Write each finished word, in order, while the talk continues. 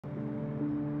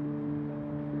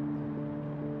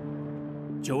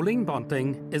Jolene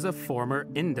Bunting is a former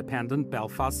independent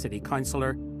Belfast City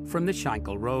Councillor from the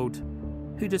Shankill Road,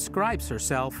 who describes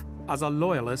herself as a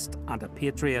loyalist and a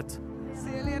patriot.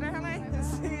 See you later, honey.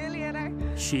 See you later.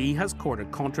 She has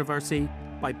courted controversy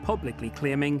by publicly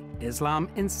claiming Islam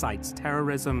incites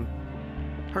terrorism.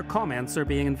 Her comments are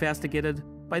being investigated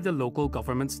by the local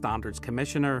Government Standards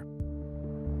Commissioner.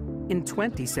 In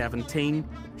 2017,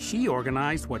 she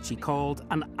organised what she called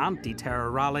an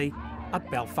anti-terror rally at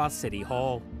Belfast City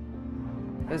Hall.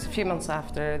 It was a few months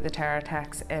after the terror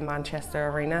attacks in Manchester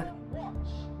Arena,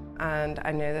 and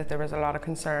I knew that there was a lot of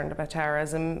concern about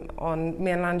terrorism on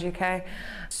mainland UK.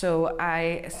 So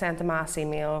I sent a mass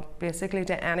email basically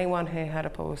to anyone who had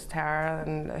opposed terror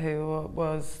and who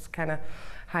was kind of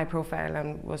high profile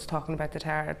and was talking about the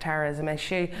terrorism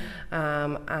issue,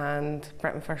 and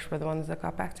Britain First were the ones that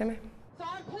got back to me. So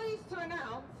I'm pleased to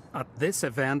announce... At this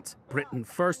event, Britain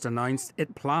First announced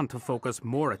it planned to focus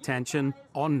more attention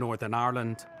on Northern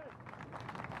Ireland.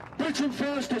 Britain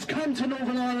First has come to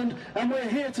Northern Ireland and we're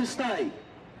here to stay.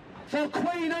 For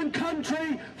Queen and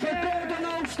country, for God and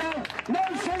Ulster, no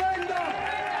surrender!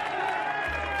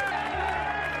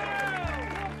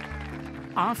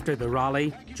 After the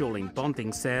rally, Jolene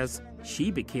Bunting says she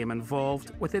became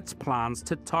involved with its plans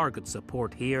to target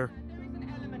support here.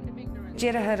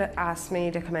 Jayda had asked me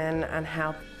to come in and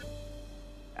help.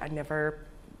 I never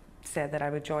said that I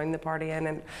would join the party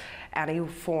in any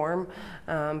form,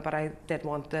 but I did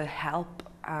want to help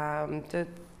to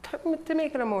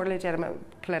make it a more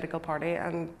legitimate political party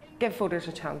and give voters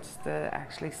a chance to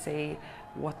actually see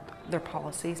what their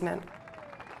policies meant.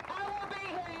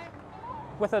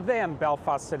 With a then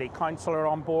Belfast City Councillor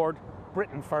on board,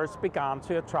 Britain First began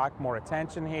to attract more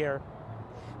attention here.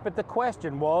 But the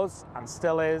question was, and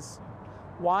still is,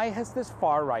 why has this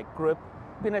far-right group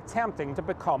been attempting to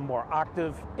become more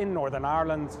active in Northern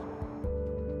Ireland?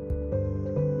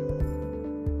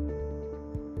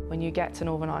 When you get to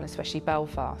Northern Ireland, especially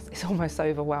Belfast, it's almost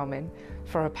overwhelming.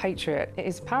 For a patriot, it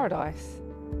is paradise.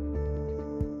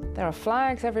 There are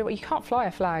flags everywhere. You can't fly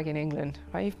a flag in England,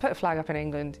 right? You put a flag up in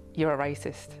England, you're a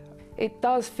racist. It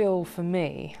does feel for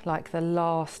me like the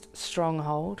last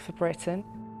stronghold for Britain.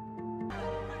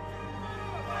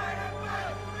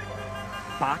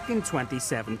 Back in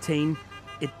 2017,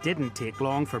 it didn't take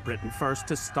long for Britain First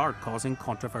to start causing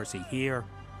controversy here.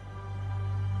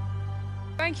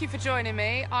 Thank you for joining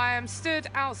me. I am stood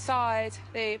outside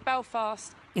the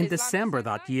Belfast. In December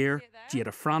that year,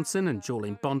 Jayda Fransen and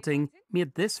Jolene Bunting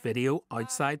made this video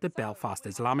outside the Belfast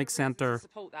Islamic Centre.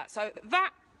 So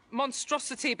that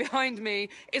monstrosity behind me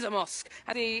is a mosque.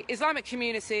 And the Islamic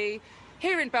community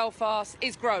here in Belfast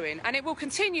is growing, and it will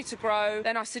continue to grow.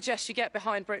 Then I suggest you get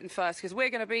behind Britain First, because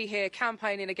we're going to be here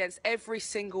campaigning against every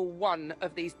single one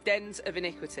of these dens of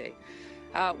iniquity.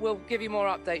 We'll give you more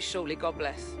updates shortly. God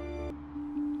bless.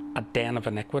 A den of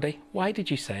iniquity? Why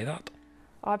did you say that?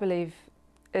 I believe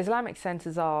Islamic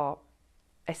centres are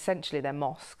essentially they're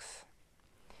mosques.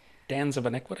 Dens of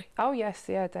iniquity? Oh yes,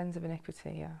 yeah, dens of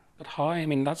iniquity, yeah. But how? I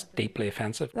mean, that's deeply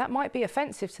offensive. That might be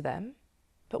offensive to them,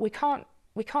 but we can't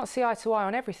see eye to eye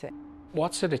on everything.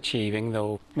 What's it achieving,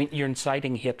 though? I mean, you're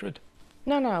inciting hatred.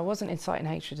 No, I wasn't inciting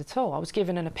hatred at all. I was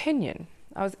giving an opinion.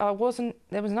 There was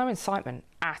no incitement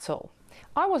at all.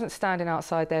 I wasn't standing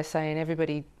outside there saying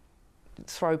everybody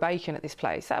throw bacon at this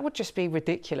place. That would just be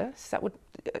ridiculous. That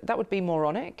would be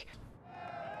moronic.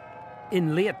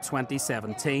 In late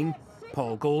 2017,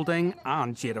 Paul Golding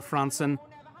and Jayda Fransen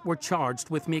were charged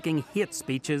with making hate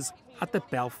speeches at the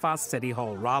Belfast City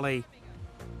Hall rally.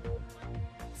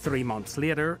 3 months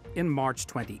later, in March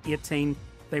 2018,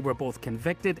 they were both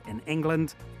convicted in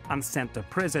England and sent to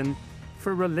prison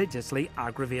for religiously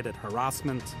aggravated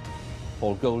harassment.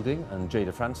 Paul Golding and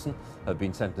Jayda Fransen have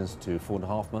been sentenced to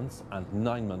 4.5 months and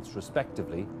 9 months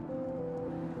respectively.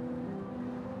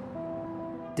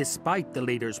 Despite the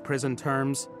leaders' prison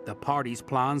terms, the party's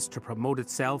plans to promote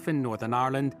itself in Northern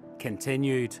Ireland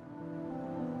continued.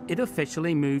 It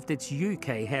officially moved its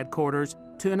UK headquarters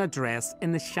to an address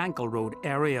in the Shankill Road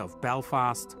area of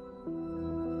Belfast.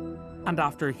 And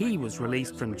after he was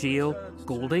released from jail,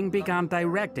 Golding began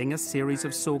directing a series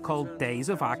of so-called days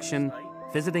of action,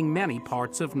 visiting many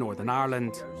parts of Northern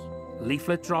Ireland.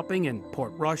 Leaflet dropping in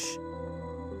Portrush,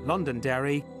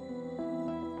 Londonderry,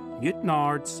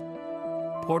 Newtownards,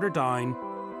 Portadown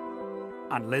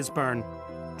and Lisburn,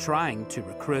 trying to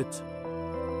recruit.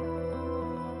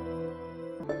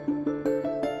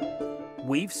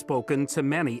 We've spoken to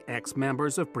many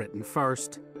ex-members of Britain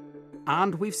First,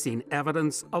 and we've seen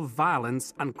evidence of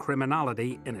violence and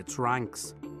criminality in its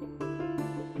ranks.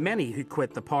 Many who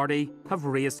quit the party have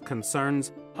raised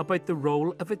concerns about the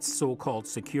role of its so-called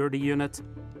security unit,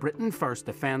 Britain First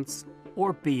Defence,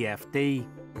 or BFD.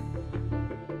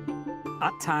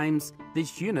 At times,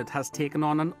 this unit has taken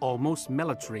on an almost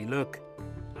military look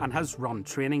and has run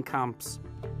training camps.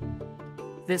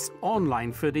 This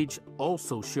online footage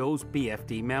also shows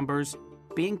BFD members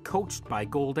being coached by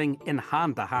Golding in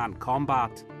hand-to-hand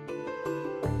combat.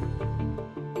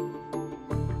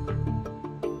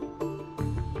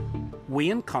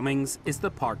 Wayne Cummings is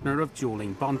the partner of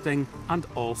Jolene Bunting and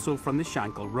also from the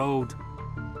Shankill Road.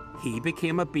 He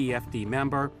became a BFD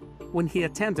member when he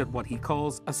attended what he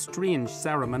calls a strange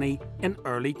ceremony in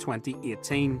early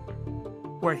 2018,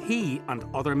 where he and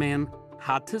other men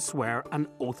had to swear an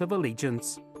oath of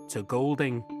allegiance to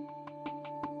Golding.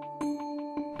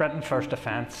 Britain First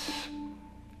Defence,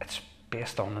 it's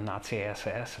based on the Nazi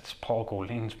SS. It's Paul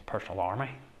Golding's personal army.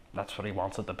 That's what he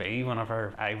wants it to be.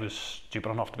 Whenever I was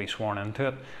stupid enough to be sworn into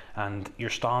it, and you're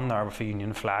standing there with a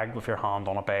Union flag with your hand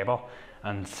on a Bible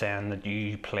and saying that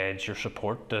you pledge your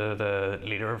support to the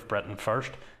leader of Britain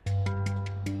First.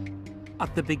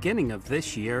 At the beginning of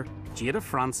this year, Jayda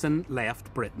Fransen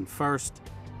left Britain First.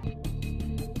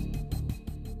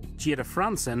 Jayda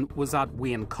Fransen was at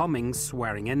Wayne Cummings'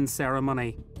 swearing-in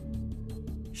ceremony.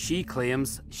 She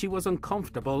claims she was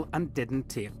uncomfortable and didn't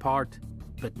take part,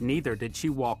 but neither did she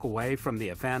walk away from the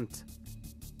event.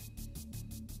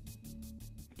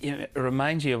 It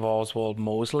reminds you of Oswald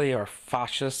Mosley or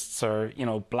fascists or,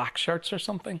 black shirts or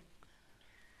something.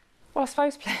 Well, I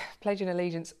suppose pledging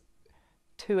allegiance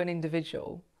to an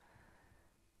individual,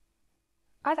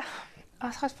 I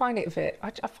find it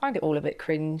I find it all a bit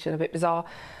cringe and a bit bizarre.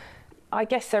 I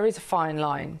guess there is a fine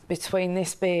line between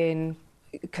this being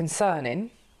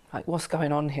concerning, like what's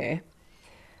going on here,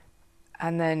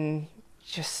 and then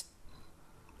just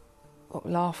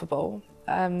laughable.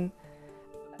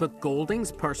 But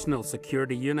Golding's personal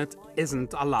security unit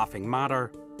isn't a laughing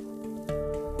matter.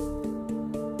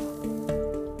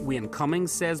 Wayne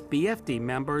Cummings says BFD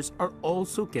members are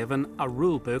also given a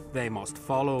rule book they must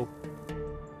follow.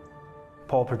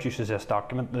 Paul produces this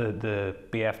document, the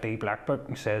BFD Black Book,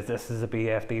 and says this is a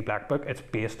BFD Black Book. It's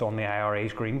based on the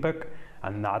IRA's Green Book,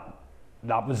 and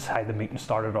that was how the meeting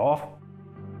started off.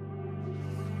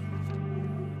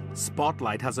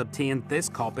 Spotlight has obtained this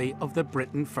copy of the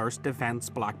Britain First Defence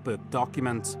Black Book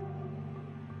document.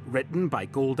 Written by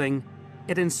Golding,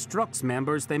 it instructs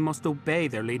members they must obey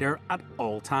their leader at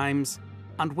all times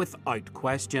and without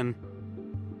question.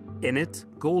 In it,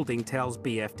 Golding tells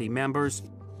BFD members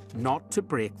not to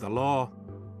break the law,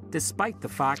 despite the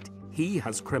fact he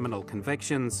has criminal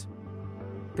convictions.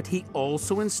 But he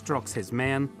also instructs his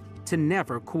men to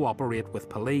never cooperate with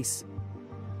police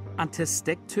and to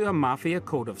stick to a mafia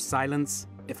code of silence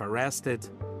if arrested.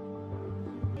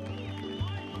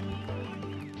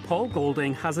 Paul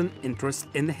Golding has an interest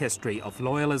in the history of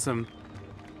loyalism,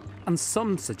 and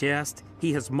some suggest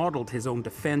he has modelled his own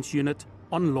defence unit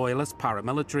on Loyalist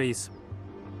Paramilitaries.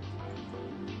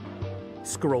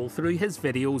 Scroll through his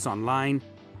videos online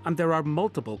and there are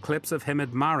multiple clips of him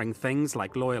admiring things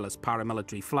like Loyalist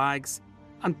paramilitary flags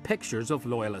and pictures of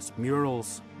Loyalist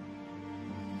murals.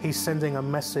 He's sending a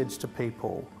message to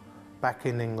people back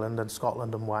in England and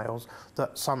Scotland and Wales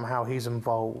that somehow he's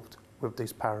involved with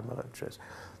these paramilitaries.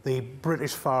 The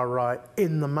British far right,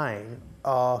 in the main,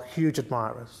 are huge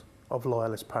admirers of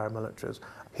Loyalist paramilitaries.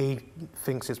 He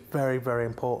thinks it's very, very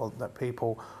important that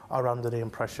people are under the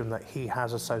impression that he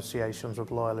has associations with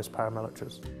Loyalist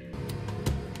paramilitaries.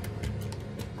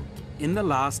 In the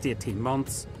last 18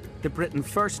 months, the Britain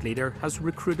First leader has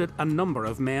recruited a number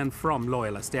of men from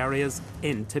Loyalist areas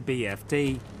into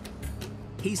BFD.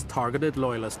 He's targeted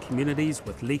Loyalist communities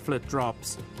with leaflet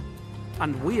drops.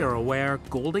 And we are aware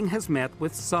Golding has met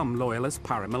with some Loyalist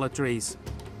paramilitaries.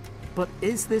 But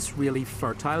is this really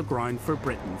fertile ground for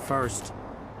Britain First?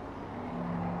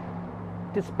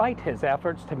 Despite his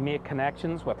efforts to make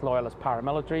connections with Loyalist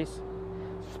paramilitaries,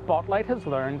 Spotlight has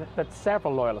learned that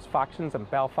several Loyalist factions in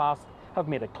Belfast have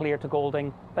made it clear to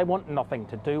Golding they want nothing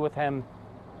to do with him.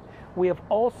 We have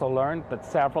also learned that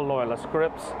several Loyalist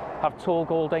groups have told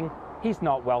Golding he's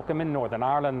not welcome in Northern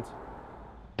Ireland.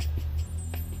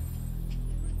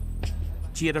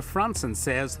 Jayda Fransen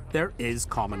says there is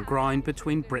common ground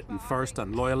between Britain First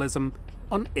and Loyalism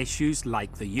on issues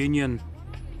like the Union,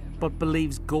 but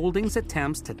believes Golding's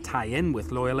attempts to tie in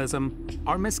with Loyalism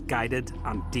are misguided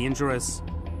and dangerous.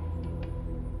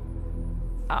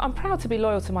 I'm proud to be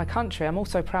loyal to my country. I'm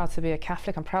also proud to be a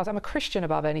Catholic. I'm a Christian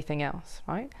above anything else,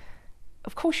 right?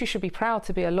 Of course you should be proud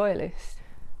to be a loyalist,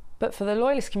 but for the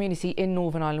Loyalist community in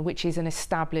Northern Ireland, which is an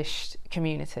established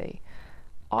community,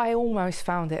 I almost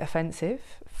found it offensive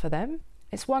for them.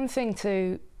 It's one thing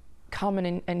to come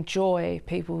and enjoy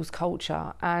people's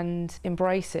culture and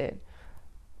embrace it.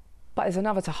 But there's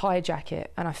another to hijack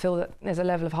it, and I feel that there's a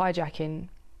level of hijacking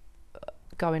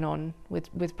going on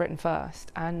with Britain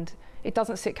First, and it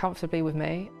doesn't sit comfortably with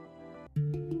me.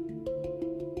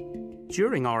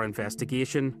 During our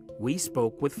investigation, we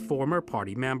spoke with former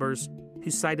party members who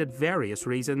cited various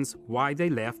reasons why they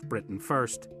left Britain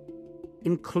First,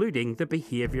 including the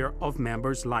behaviour of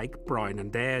members like Brown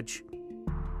and Edge.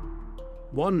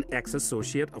 One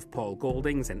ex-associate of Paul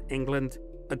Golding's in England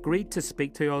agreed to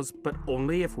speak to us, but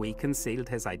only if we concealed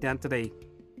his identity,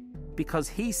 because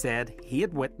he said he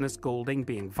had witnessed Golding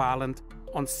being violent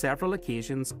on several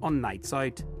occasions on nights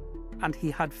out, and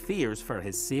he had fears for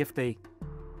his safety.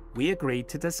 We agreed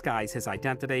to disguise his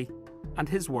identity, and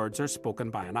his words are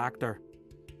spoken by an actor.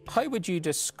 How would you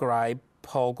describe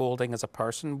Paul Golding as a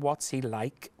person? What's he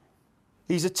like?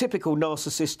 He's a typical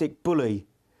narcissistic bully.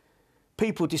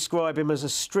 People describe him as a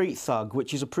street thug,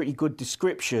 which is a pretty good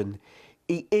description.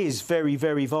 He is very,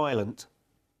 very violent.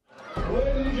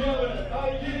 Ladies and gentlemen,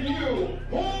 I give you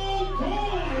Paul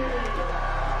Golding!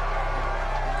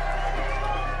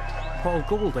 Paul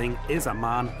Golding is a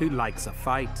man who likes a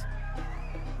fight.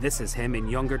 This is him in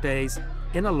younger days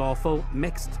in a lawful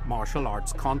mixed martial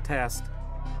arts contest.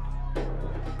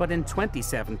 But in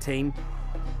 2017,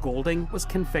 Golding was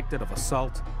convicted of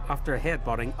assault after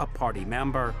headbutting a party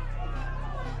member.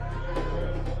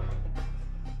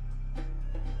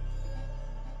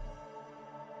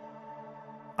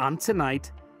 And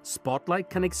tonight, Spotlight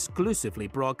can exclusively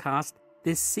broadcast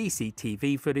this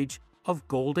CCTV footage of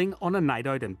Golding on a night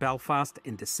out in Belfast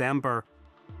in December.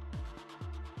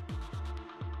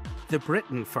 The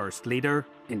Britain First leader,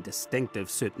 in distinctive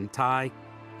suit and tie,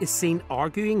 is seen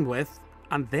arguing with,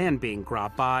 and then being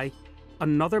grabbed by,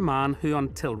 another man who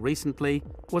until recently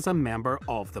was a member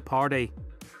of the party.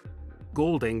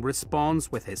 Golding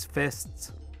responds with his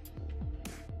fists.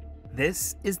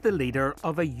 This is the leader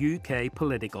of a UK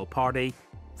political party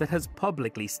that has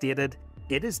publicly stated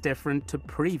it is different to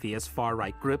previous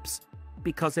far-right groups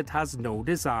because it has no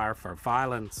desire for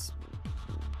violence.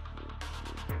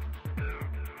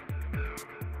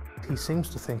 He seems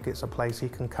to think it's a place he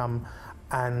can come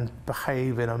and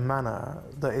behave in a manner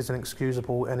that isn't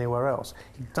excusable anywhere else.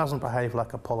 He doesn't behave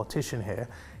like a politician here,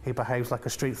 he behaves like a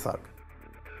street thug.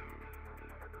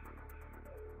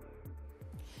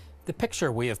 The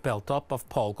picture we have built up of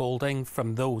Paul Golding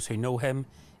from those who know him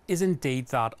is indeed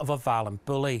that of a violent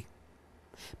bully.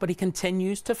 But he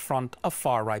continues to front a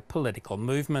far-right political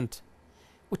movement,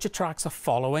 which attracts a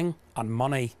following and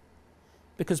money.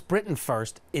 Because Britain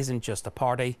First isn't just a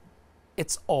party,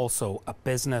 it's also a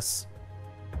business.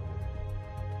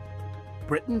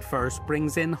 Britain First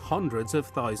brings in hundreds of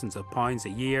thousands of pounds a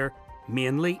year,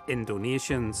 mainly in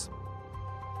donations.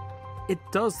 It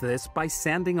does this by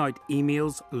sending out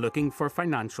emails looking for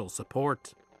financial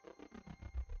support.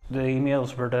 The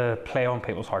emails were to play on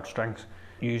people's heartstrings,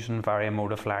 using very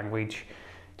emotive language.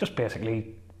 Just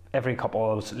basically, every couple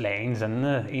of lines in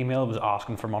the email was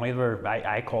asking for money.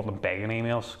 I called them begging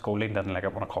emails. Golding didn't like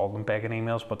it when I called them begging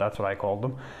emails, but that's what I called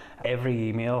them. Every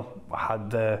email had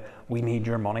the, we need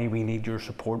your money, we need your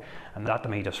support. And that to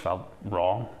me just felt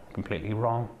wrong, completely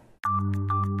wrong.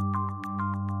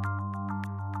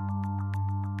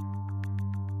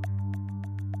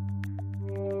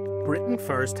 Britain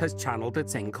First has channeled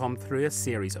its income through a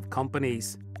series of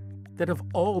companies that have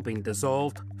all been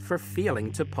dissolved for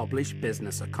failing to publish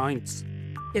business accounts.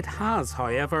 It has,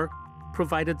 however,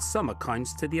 provided some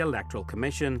accounts to the Electoral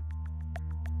Commission.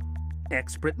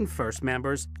 Ex-Britain First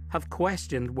members have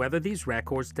questioned whether these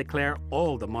records declare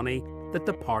all the money that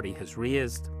the party has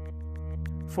raised.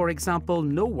 For example,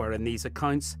 nowhere in these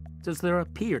accounts does there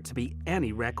appear to be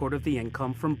any record of the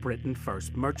income from Britain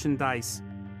First merchandise,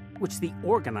 which the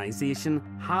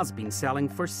organisation has been selling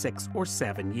for 6 or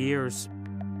 7 years.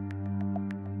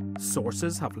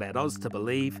 Sources have led us to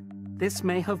believe this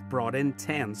may have brought in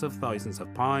tens of thousands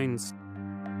of pounds.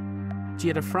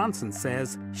 Jayda Fransen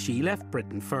says she left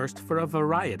Britain First for a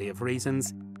variety of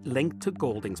reasons linked to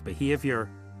Golding's behaviour,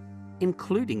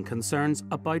 including concerns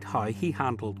about how he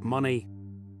handled money.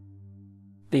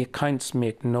 The accounts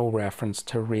make no reference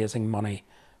to raising money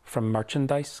from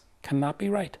merchandise. Can that be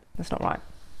right? That's not right.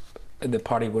 The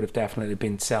party would have definitely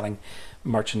been selling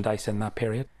merchandise in that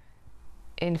period.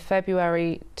 In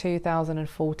February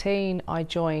 2014, I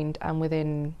joined, and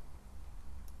within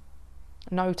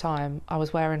no time, I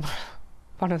was wearing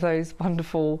one of those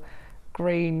wonderful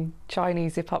green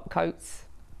Chinese zip-up coats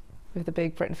with the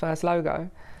big Britain First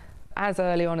logo. As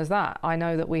early on as that, I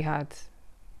know that we had,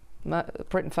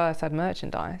 Britain First had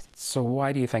merchandise. So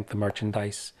why do you think the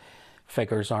merchandise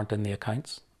figures aren't in the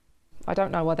accounts? I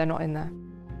don't know why they're not in there.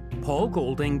 Paul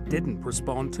Golding didn't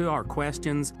respond to our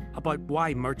questions about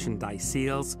why merchandise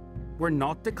sales were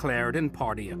not declared in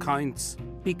party accounts.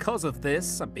 Because of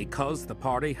this, and because the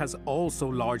party has also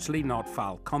largely not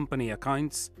filed company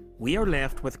accounts, we are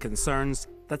left with concerns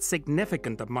that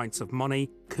significant amounts of money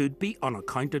could be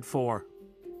unaccounted for.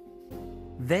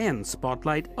 Then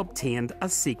Spotlight obtained a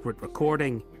secret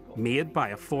recording made by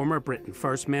a former Britain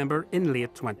First member in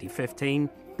late 2015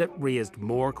 that raised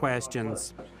more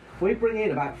questions. We bring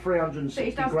in about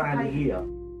 360 grand a year.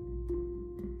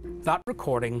 That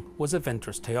recording was of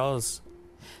interest to us,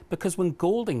 because when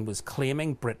Golding was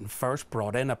claiming Britain First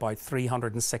brought in about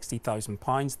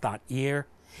 £360,000 that year,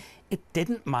 it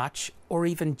didn't match or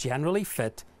even generally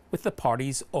fit with the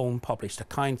party's own published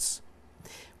accounts,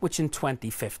 which in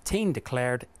 2015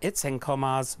 declared its income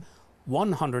as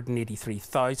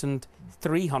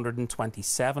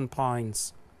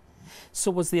 £183,327.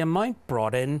 So was the amount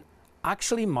brought in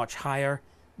actually much higher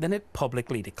than it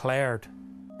publicly declared?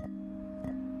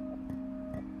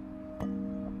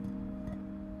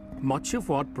 Much of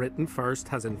what Britain First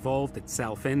has involved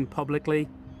itself in publicly,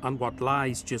 and what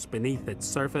lies just beneath its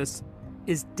surface,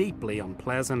 is deeply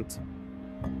unpleasant.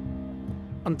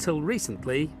 Until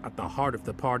recently, at the heart of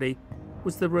the party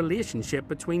was the relationship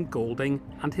between Golding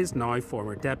and his now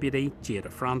former deputy,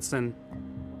 Jayda Fransen.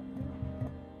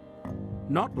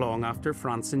 Not long after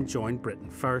Fransen joined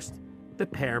Britain First, the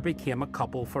pair became a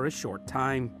couple for a short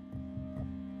time.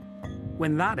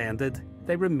 When that ended,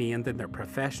 they remained in their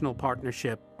professional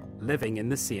partnership, living in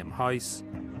the same house.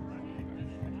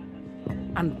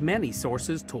 And many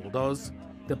sources told us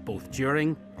that both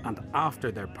during and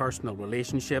after their personal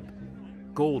relationship,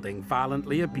 Golding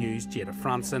violently abused Jayda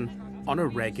Fransen on a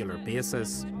regular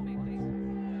basis.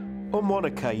 On one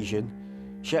occasion,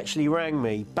 she actually rang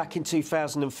me back in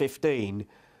 2015,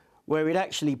 where he'd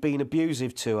actually been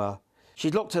abusive to her.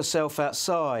 She'd locked herself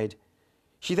outside.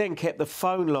 She then kept the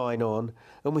phone line on,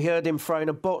 and we heard him throwing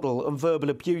a bottle and verbal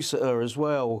abuse at her as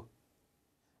well.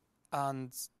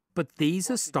 But these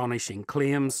astonishing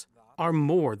claims are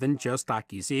more than just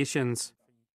accusations.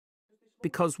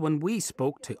 Because when we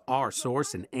spoke to our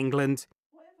source in England,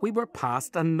 we were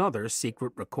passed another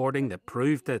secret recording that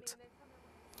proved it.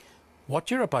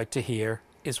 What you're about to hear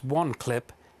is one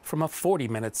clip from a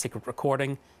 40-minute secret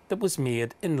recording that was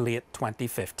made in late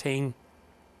 2015.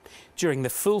 During the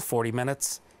full 40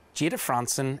 minutes, Jayda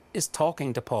Fransen is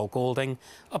talking to Paul Golding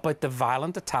about the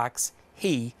violent attacks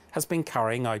he has been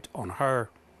carrying out on her.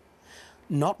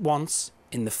 Not once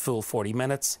in the full 40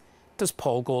 minutes does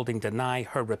Paul Golding deny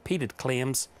her repeated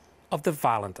claims of the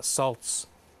violent assaults.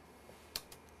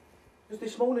 Because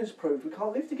this morning's proved we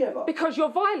can't live together. Because you're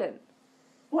violent.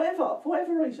 Whatever, for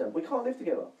whatever reason, we can't live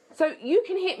together. So you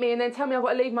can hit me and then tell me I've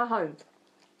got to leave my home?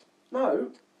 No.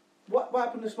 What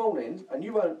happened this morning? And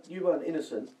you weren't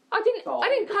innocent. I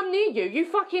didn't come near you.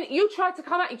 You tried to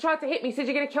come out. You tried to hit me. Said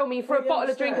you're going to kill me. For a bottle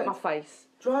of drink at my face.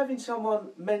 Driving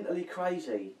someone mentally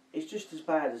crazy is just as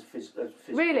bad as physical.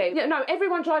 Really? No.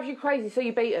 Everyone drives you crazy, so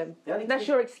you beat them. That's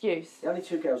your excuse. The only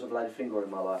two girls I've laid a finger in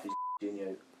my life is and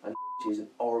you, and is an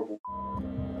horrible.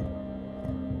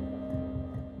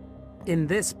 In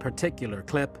this particular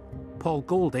clip, Paul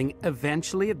Golding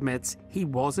eventually admits he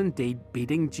was indeed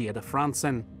beating Jayda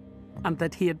Fransen, and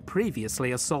that he had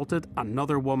previously assaulted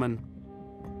another woman.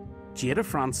 Jayda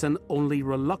Fransen only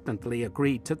reluctantly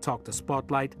agreed to talk to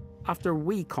Spotlight after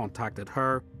we contacted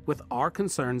her with our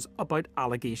concerns about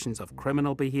allegations of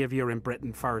criminal behaviour in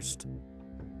Britain First.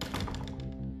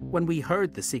 When we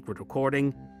heard the secret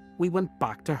recording, we went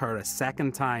back to her a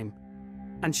second time,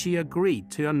 and she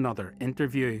agreed to another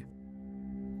interview.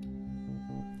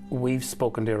 We've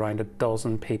spoken to around a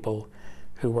dozen people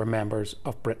who were members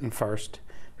of Britain First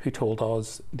who told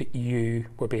us that you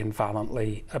were being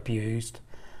violently abused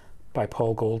by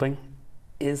Paul Golding.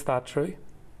 Is that true?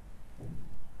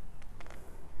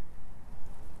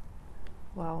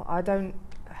 Well, I don't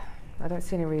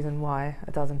see any reason why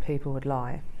a dozen people would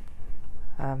lie.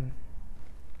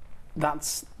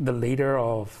 That's the leader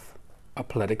of a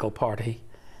political party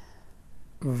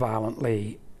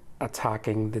violently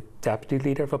attacking the deputy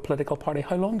leader of a political party.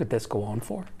 How long did this go on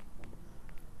for?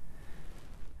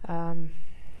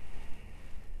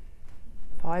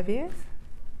 5 years.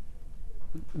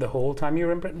 The whole time you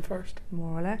were in Britain First?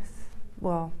 More or less.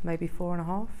 Well, maybe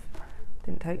 4.5.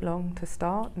 Didn't take long to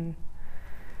start, and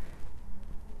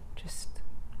just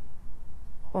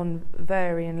on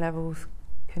varying levels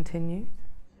continued.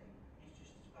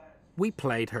 We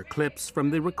played her clips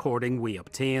from the recording we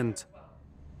obtained.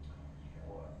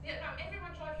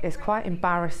 It's quite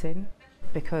embarrassing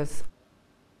because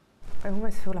I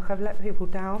almost feel like I've let people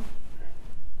down.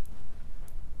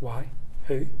 Why?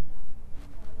 Who?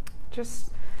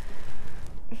 Just,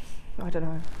 I don't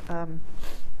know.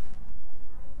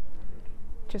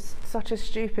 Just such a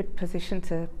stupid position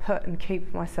to put and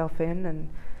keep myself in, and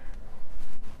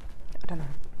I don't know.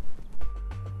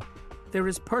 There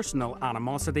is personal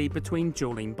animosity between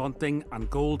Jolene Bunting and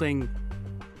Golding,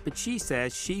 but she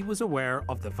says she was aware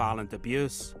of the violent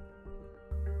abuse.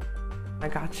 I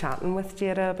got chatting with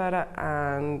Jayda about it,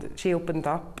 and she opened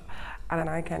up, and then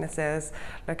I kind of says,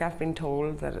 look, I've been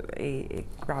told that he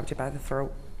grabbed you by the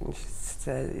throat, and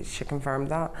she confirmed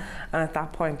that. And at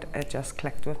that point, it just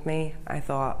clicked with me. I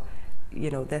thought, you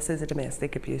know, this is a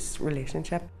domestic abuse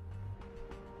relationship.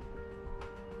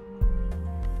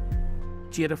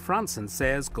 Jayda Fransen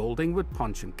says Golding would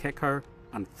punch and kick her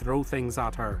and throw things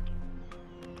at her.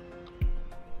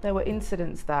 There were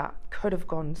incidents that could have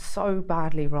gone so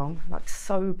badly wrong, like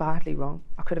so badly wrong.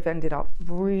 I could have ended up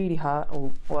really hurt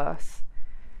or worse.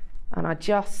 And I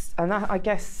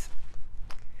guess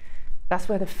that's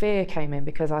where the fear came in,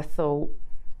 because I thought,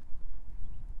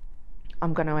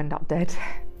 I'm going to end up dead.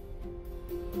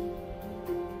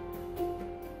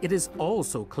 It is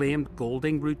also claimed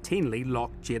Golding routinely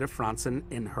locked Jayda Fransen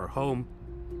in her home,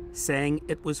 saying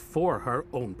it was for her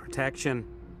own protection.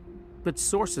 But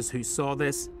sources who saw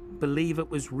this believe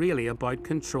it was really about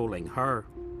controlling her.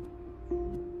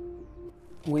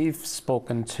 We've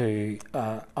spoken to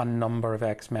a number of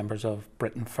ex-members of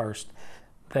Britain First.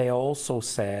 They also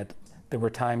said there were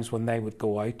times when they would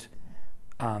go out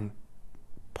and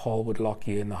Paul would lock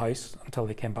you in the house until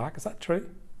they came back. Is that true?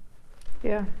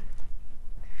 Yeah.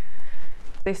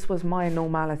 This was my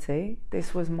normality.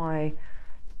 This was my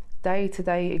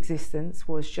day-to-day existence,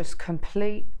 was just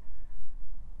complete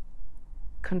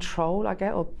control, I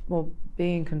guess, or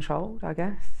being controlled, I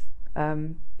guess.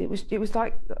 It was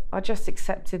like I just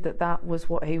accepted that that was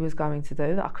what he was going to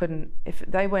do, that I couldn't, if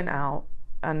they went out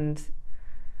and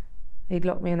he'd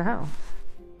lock me in the house.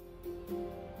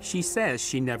 She says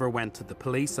she never went to the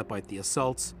police about the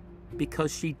assaults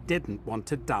because she didn't want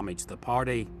to damage the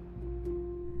party.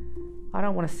 I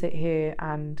don't want to sit here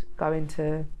and go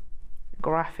into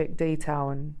graphic detail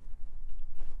and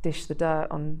dish the dirt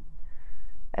on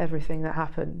everything that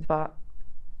happened, but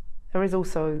there is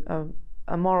also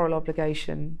a moral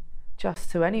obligation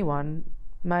just to anyone,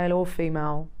 male or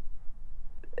female,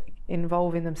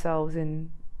 involving themselves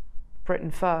in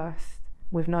Britain First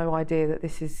with no idea that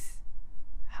this is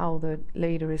how the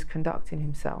leader is conducting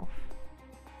himself.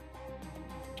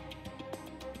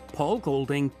 Paul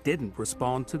Golding didn't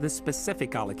respond to the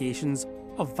specific allegations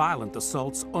of violent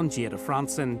assaults on Jayda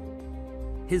Fransen.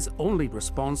 His only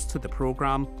response to the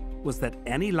programme was that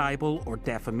any libel or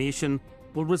defamation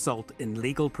will result in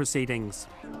legal proceedings.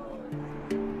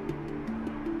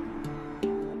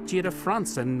 Jayda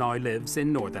Fransen now lives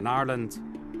in Northern Ireland.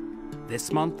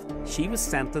 This month, she was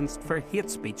sentenced for hate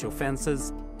speech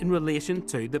offences in relation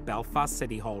to the Belfast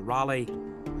City Hall rally.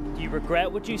 Do you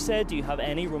regret what you said? Do you have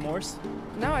any remorse?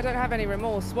 No, I don't have any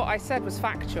remorse. What I said was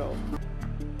factual.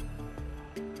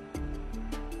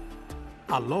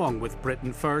 Along with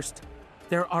Britain First,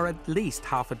 there are at least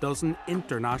half a dozen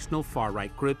international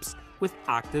far-right groups with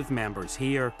active members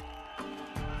here.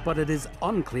 But it is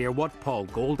unclear what Paul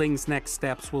Golding's next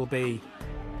steps will be.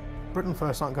 Britain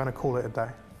First aren't going to call it a day.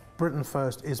 Britain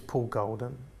First is Paul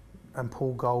Golding, and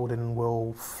Paul Golding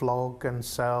will flog and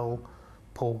sell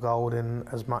Paul Golding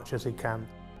as much as he can.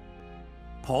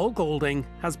 Paul Golding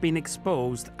has been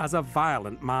exposed as a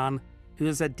violent man who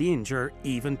is a danger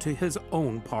even to his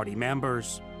own party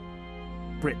members.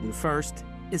 Britain First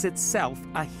is itself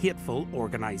a hateful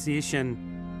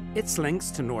organisation. Its links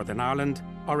to Northern Ireland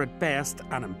are at best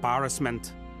an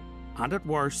embarrassment, and at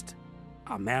worst,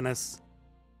 a menace.